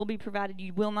will be provided.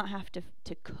 You will not have to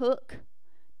cook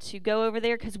to go over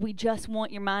there, because we just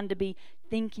want your mind to be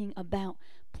thinking about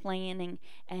planning,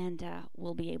 and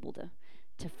we'll be able to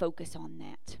focus on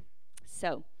that.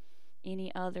 So,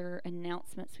 any other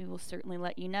announcements, we will certainly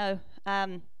let you know.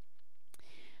 I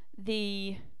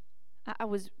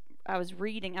was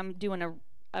reading. I'm doing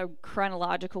a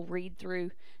chronological read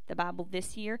through the Bible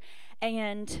this year,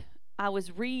 and I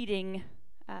was reading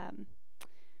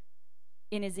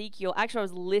in Ezekiel. Actually, I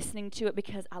was listening to it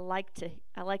because I like to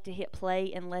hit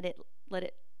play and let it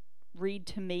read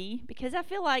to me, because I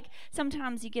feel like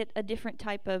sometimes you get a different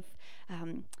type of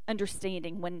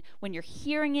understanding when you're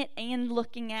hearing it and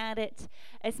looking at it.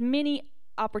 As many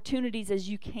opportunities as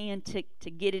you can to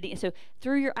get it in. So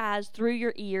through your eyes, through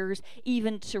your ears,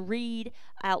 even to read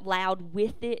out loud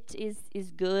with it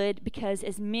is good, because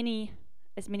as many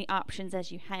options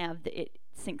as you have, it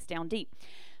sinks down deep.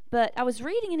 But I was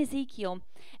reading in Ezekiel,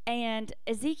 and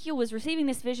Ezekiel was receiving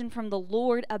this vision from the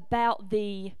Lord about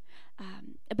the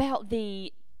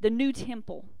new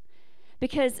temple,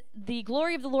 because the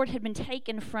glory of the Lord had been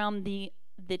taken from the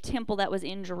temple that was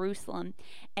in Jerusalem,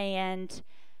 and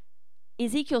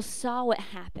Ezekiel saw it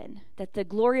happen, that the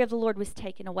glory of the Lord was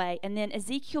taken away. And then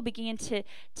Ezekiel began to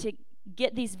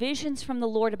get these visions from the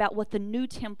Lord about what the new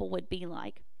temple would be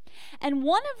like. And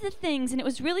one of the things, and it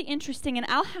was really interesting, and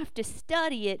I'll have to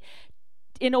study it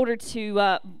in order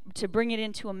to bring it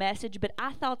into a message, but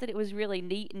I thought that it was really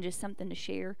neat and just something to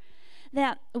share.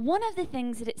 That one of the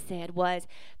things that it said was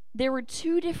there were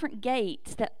two different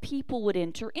gates that people would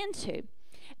enter into.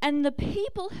 And the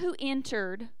people who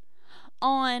entered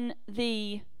on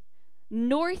the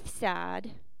north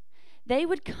side, they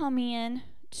would come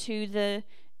into the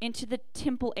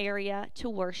temple area to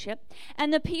worship,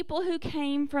 and the people who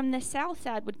came from the south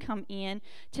side would come in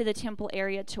to the temple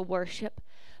area to worship.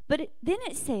 But then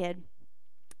it said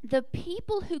the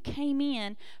people who came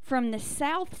in from the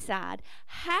south side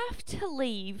have to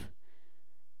leave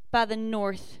by the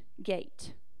north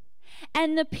gate,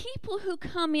 and the people who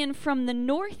come in from the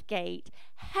north gate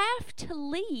have to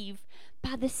leave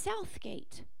by the south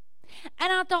gate.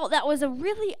 And I thought that was a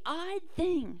really odd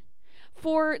thing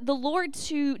for the Lord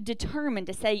to determine,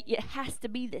 to say it has to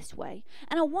be this way.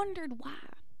 And I wondered why.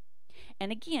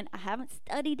 And again, I haven't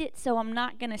studied it, so I'm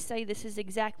not going to say this is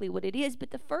exactly what it is,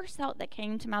 but the first thought that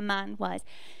came to my mind was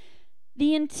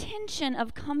the intention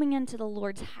of coming into the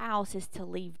Lord's house is to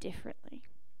leave differently.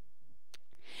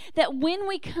 That when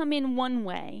we come in one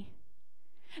way,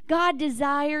 God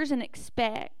desires and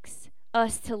expects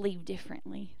us to leave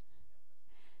differently.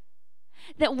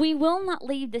 That we will not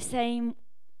leave the same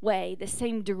way, the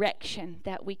same direction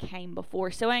that we came before.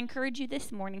 So I encourage you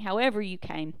this morning, however you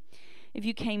came, if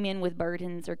you came in with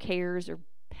burdens or cares or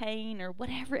pain or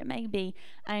whatever it may be,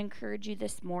 I encourage you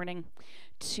this morning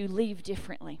to leave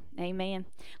differently. Amen.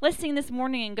 Let's sing this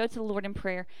morning and go to the Lord in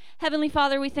prayer. Heavenly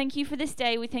Father, we thank you for this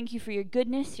day. We thank you for your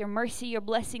goodness, your mercy, your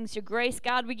blessings, your grace.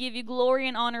 God, we give you glory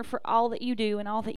and honor for all that you do and all that